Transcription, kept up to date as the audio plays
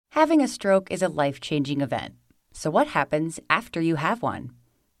Having a stroke is a life-changing event. So what happens after you have one?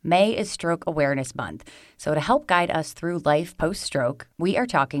 May is Stroke Awareness Month. So to help guide us through life post-stroke, we are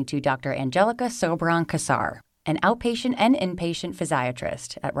talking to Dr. Angelica Sobran-Cassar, an outpatient and inpatient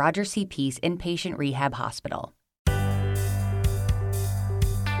physiatrist at Roger C. Peace Inpatient Rehab Hospital.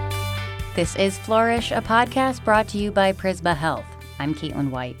 This is Flourish, a podcast brought to you by Prisma Health. I'm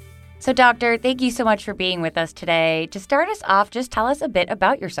Caitlin White. So, Doctor, thank you so much for being with us today. To start us off, just tell us a bit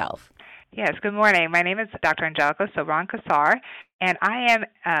about yourself. Yes, good morning. My name is Dr. Angelica Sobran-Cassar, and I am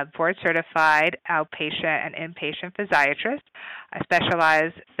a board-certified outpatient and inpatient physiatrist. I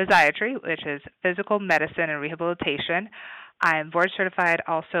specialize in physiatry, which is physical medicine and rehabilitation. I am board-certified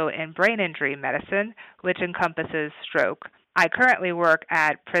also in brain injury medicine, which encompasses stroke. I currently work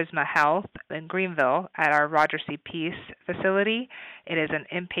at Prisma Health in Greenville at our Roger C. Peace facility. It is an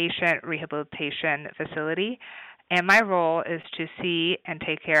inpatient rehabilitation facility, and my role is to see and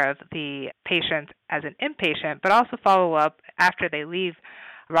take care of the patients as an inpatient, but also follow up after they leave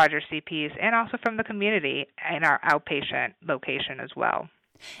Roger C. Peace and also from the community in our outpatient location as well.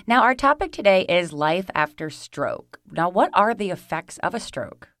 Now, our topic today is life after stroke. Now, what are the effects of a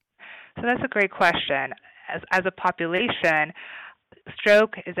stroke? So that's a great question. As a population,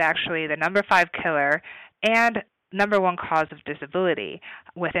 stroke is actually the number 5 killer and number 1 cause of disability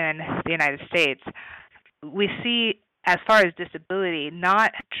within the United States. We see, as far as disability,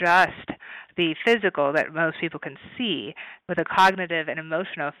 not just the physical that most people can see with the cognitive and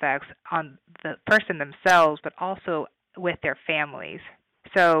emotional effects on the person themselves, but also with their families.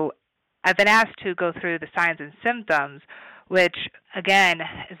 So I've been asked to go through the signs and symptoms, which, again,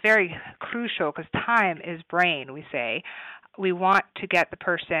 is very crucial because time is brain, we say. We want to get the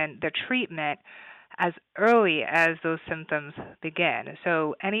person the treatment as early as those symptoms begin.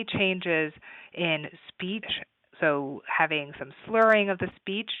 So any changes in speech, so having some slurring of the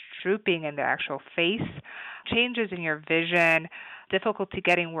speech, drooping in the actual face, changes in your vision, difficulty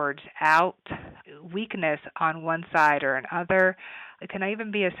getting words out, weakness on one side or another, it can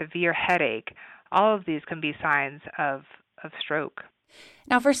even be a severe headache. All of these can be signs of stroke.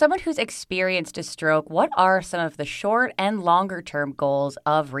 Now, for someone who's experienced a stroke, what are some of the short and longer term goals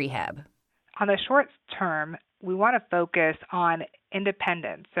of rehab? On the short term, we want to focus on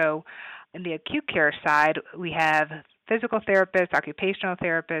independence. So in the acute care side, we have physical therapists, occupational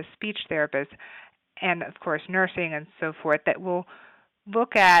therapists, speech therapists, and of course nursing and so forth that will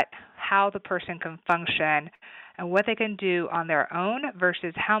look at how the person can function and what they can do on their own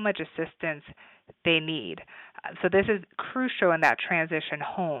versus how much assistance they need. So this is crucial in that transition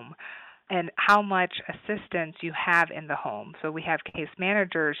home and how much assistance you have in the home. So we have case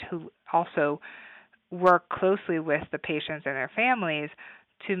managers who also work closely with the patients and their families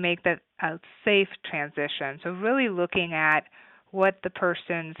to make that a safe transition. So really looking at what the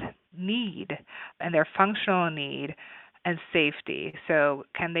person's need and their functional need and safety. So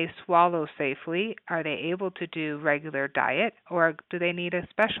can they swallow safely? Are they able to do regular diet, or do they need a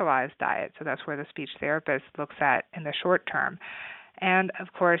specialized diet? So that's where the speech therapist looks at in the short term. And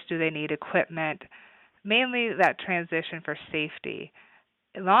of course, do they need equipment? Mainly that transition for safety.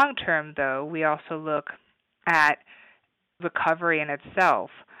 Long term, though, we also look at recovery in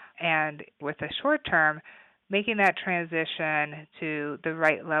itself. And with the short term, making that transition to the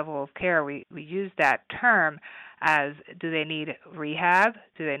right level of care, we use that term as, do they need rehab?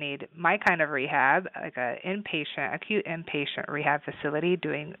 Do they need my kind of rehab, like an inpatient, acute inpatient rehab facility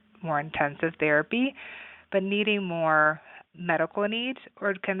doing more intensive therapy, but needing more medical needs?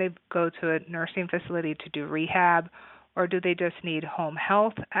 Or can they go to a nursing facility to do rehab? Or do they just need home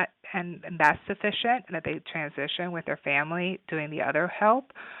health and that's sufficient, and that they transition with their family doing the other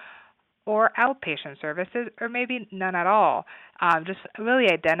help? Or outpatient services, or maybe none at all, just really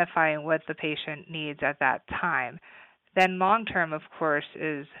identifying what the patient needs at that time. Then long-term, of course,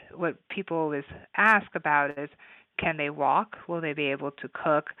 is what people always ask about is, can they walk? Will they be able to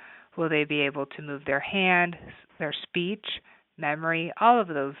cook? Will they be able to move their hand, their speech, memory? All of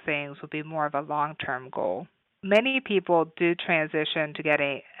those things will be more of a long-term goal. Many people do transition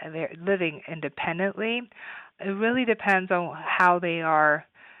to living independently. It really depends on how they are.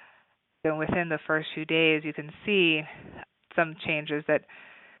 And within the first few days, you can see some changes that,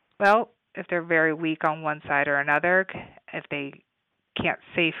 well, if they're very weak on one side or another, if they can't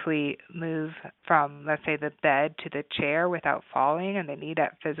safely move from, let's say, the bed to the chair without falling and they need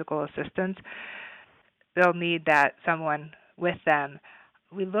that physical assistance, they'll need that someone with them.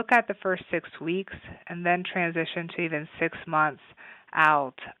 We look at the first 6 weeks and then transition to even 6 months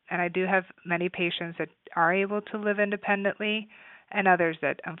out. And I do have many patients that are able to live independently and others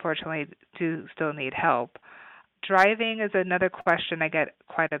that unfortunately do still need help. Driving is another question I get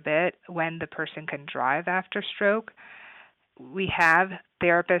quite a bit, when the person can drive after stroke. We have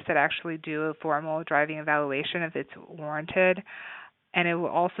therapists that actually do a formal driving evaluation if it's warranted. And it will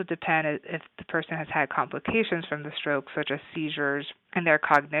also depend if the person has had complications from the stroke, such as seizures and their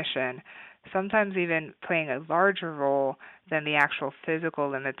cognition, sometimes even playing a larger role than the actual physical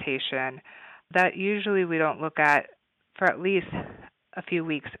limitation. That usually we don't look at for at least a few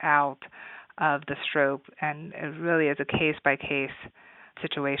weeks out of the stroke, and it really is a case-by-case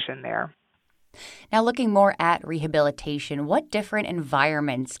situation there. Now, looking more at rehabilitation, what different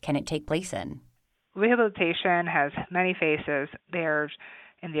environments can it take place in? Rehabilitation has many faces. There's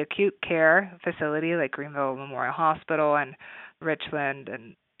in the acute care facility like Greenville Memorial Hospital and Richland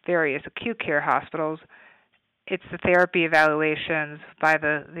and various acute care hospitals. It's the therapy evaluations by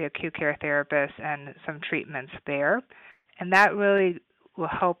the acute care therapist and some treatments there. And that really will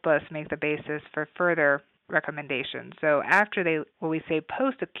help us make the basis for further recommendations. So after what we say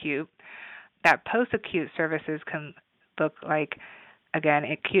post-acute, that post-acute services can look like, again,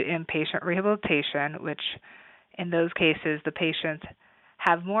 acute inpatient rehabilitation, which in those cases the patients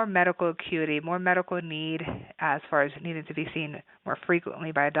have more medical acuity, more medical need as far as needing to be seen more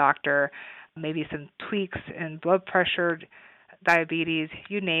frequently by a doctor, maybe some tweaks in blood pressure, diabetes,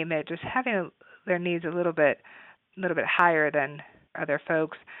 you name it, just having their needs a little bit higher than other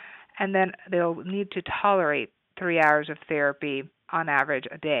folks. And then they'll need to tolerate 3 hours of therapy on average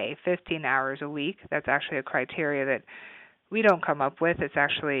a day, 15 hours a week. That's actually a criteria that we don't come up with. It's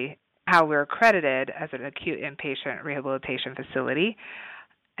actually how we're accredited as an acute inpatient rehabilitation facility.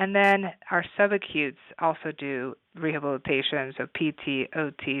 And then our subacutes also do rehabilitation, so PT,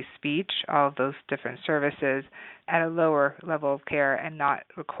 OT, speech, all of those different services at a lower level of care and not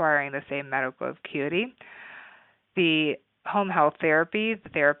requiring the same medical acuity. The home health therapy, the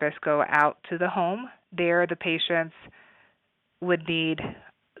therapists go out to the home. There the patients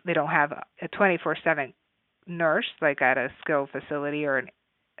they don't have a 24/7 nurse like at a skilled facility or an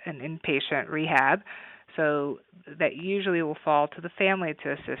inpatient rehab. So that usually will fall to the family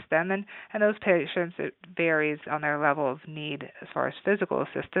to assist them. And those patients, it varies on their level of need as far as physical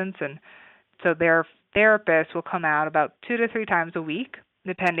assistance. And so their therapists will come out about 2 to 3 times a week,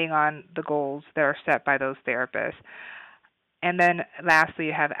 depending on the goals that are set by those therapists. And then lastly,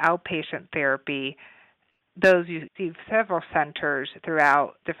 you have outpatient therapy. Those you see several centers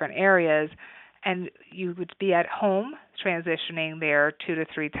throughout different areas, and you would be at home transitioning there 2 to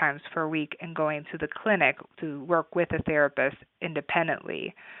 3 times per week and going to the clinic to work with a therapist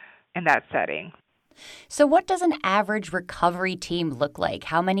independently in that setting. So what does an average recovery team look like?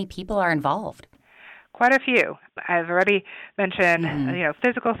 How many people are involved? Quite a few. I've already mentioned,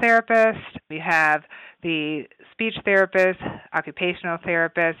 physical therapists. We have the speech therapist, occupational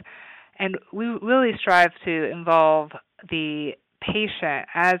therapist, and we really strive to involve the patient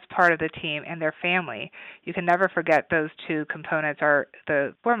as part of the team and their family. You can never forget those two components are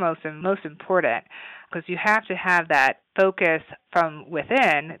the foremost and most important, because you have to have that focus from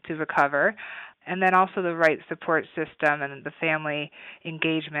within to recover, and then also the right support system and the family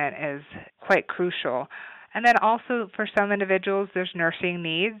engagement is quite crucial. And then also for some individuals, there's nursing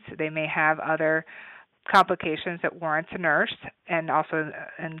needs. They may have other complications that warrant a nurse, and also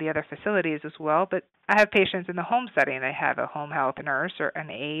in the other facilities as well. But I have patients in the home setting. They have a home health nurse or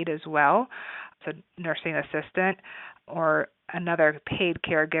an aide as well, so nursing assistant, or another paid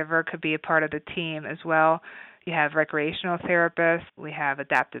caregiver could be a part of the team as well. You have recreational therapists. We have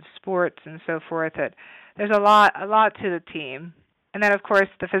adaptive sports and so forth. There's a lot to the team. And then, of course,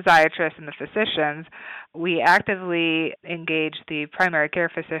 the physiatrists and the physicians. We actively engage the primary care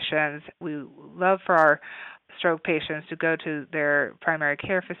physicians. We love for our stroke patients to go to their primary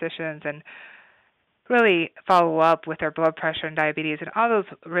care physicians and really follow up with their blood pressure and diabetes and all those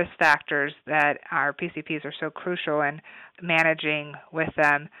risk factors that our PCPs are so crucial in managing with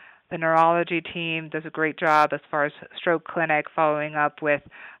them. The neurology team does a great job as far as stroke clinic, following up with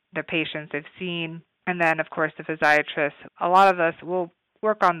the patients they've seen. And then, of course, the physiatrists. A lot of us will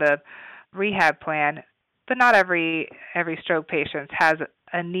work on the rehab plan, but not every stroke patient has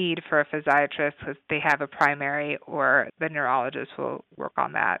a need for a physiatrist because they have a primary, or the neurologist will work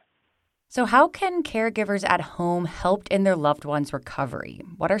on that. So how can caregivers at home help in their loved one's recovery?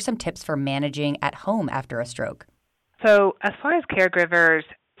 What are some tips for managing at home after a stroke? So as far as caregivers,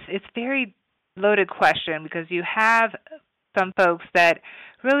 it's a very loaded question, because you have some folks that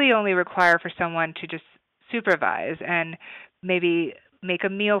really only require for someone to just supervise and maybe make a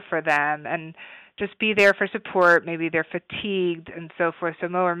meal for them and just be there for support. Maybe they're fatigued and so forth. So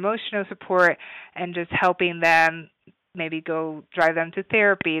more emotional support and just helping them maybe go drive them to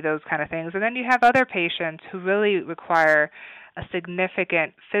therapy, those kind of things. And then you have other patients who really require a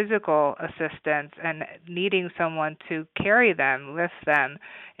significant physical assistance and needing someone to carry them, lift them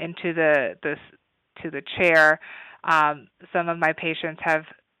into the chair. Some of my patients have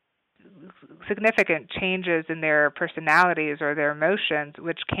significant changes in their personalities or their emotions,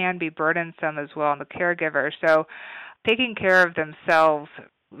 which can be burdensome as well on the caregiver. So taking care of themselves,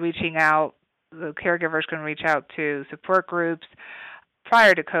 reaching out, the caregivers can reach out to support groups.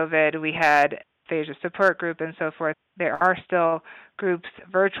 Prior to COVID, we had aphasia support group and so forth. There are still groups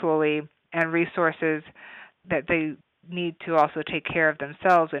virtually and resources that they need to also take care of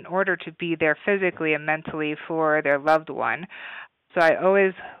themselves in order to be there physically and mentally for their loved one.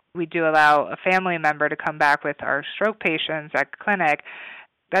 So we do allow a family member to come back with our stroke patients at clinic.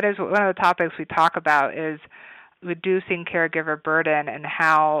 That is one of the topics we talk about, is reducing caregiver burden and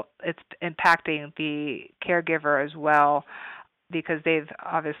how it's impacting the caregiver as well, because they've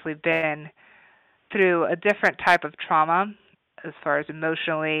obviously been through a different type of trauma as far as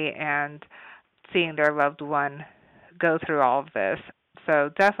emotionally and seeing their loved one go through all of this. So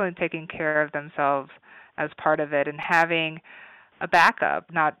definitely taking care of themselves as part of it and having a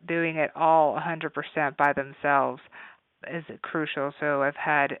backup, not doing it all 100% by themselves is crucial. So I've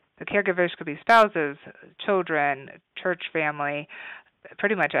had the caregivers could be spouses, children, church family,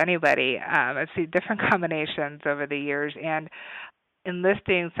 pretty much anybody. I've seen different combinations over the years, and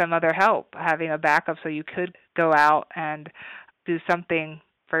enlisting some other help, having a backup so you could go out and do something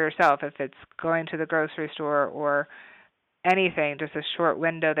for yourself, if it's going to the grocery store or anything, just a short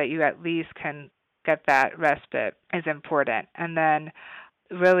window that you at least can get that respite is important. And then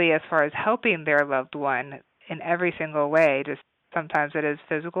really as far as helping their loved one in every single way, just sometimes it is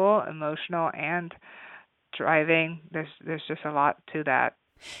physical, emotional, and driving. There's just a lot to that.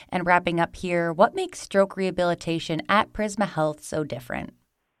 And wrapping up here, what makes stroke rehabilitation at Prisma Health so different?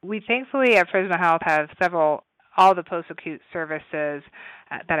 We thankfully at Prisma Health have all the post-acute services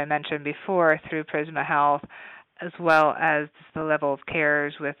that I mentioned before through Prisma Health, as well as the level of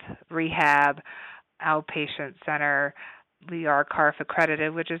cares with rehab, outpatient center. We are CARF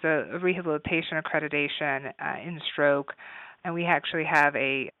accredited, which is a rehabilitation accreditation in stroke. And we actually have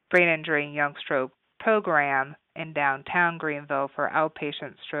a brain injury and young stroke program in downtown Greenville for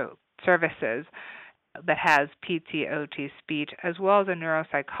outpatient stroke services that has PT, OT, speech, as well as a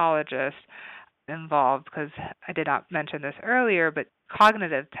neuropsychologist involved, because I did not mention this earlier, but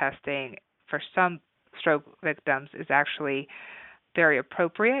cognitive testing for some stroke victims is actually very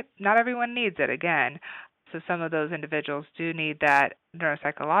appropriate. Not everyone needs it, again. So some of those individuals do need that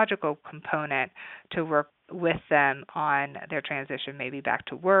neuropsychological component to work with them on their transition, maybe back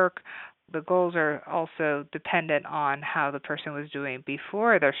to work. The goals are also dependent on how the person was doing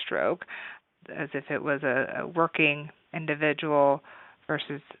before their stroke, as if it was a working individual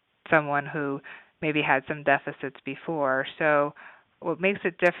versus someone who maybe had some deficits before. So what makes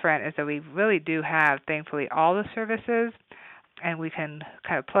it different is that we really do have, thankfully, all the services, and we can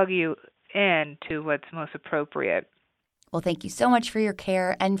kind of plug you in to what's most appropriate. Well, thank you so much for your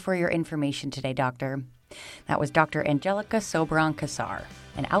care and for your information today, Doctor. That was Dr. Angelica Sobran-Cassar,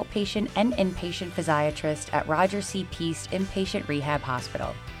 an outpatient and inpatient physiatrist at Roger C. Peace Inpatient Rehab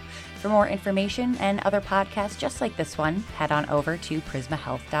Hospital. For more information and other podcasts just like this one, head on over to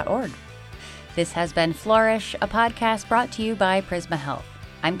prismahealth.org. This has been Flourish, a podcast brought to you by Prisma Health.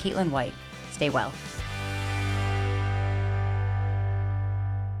 I'm Caitlin White. Stay well.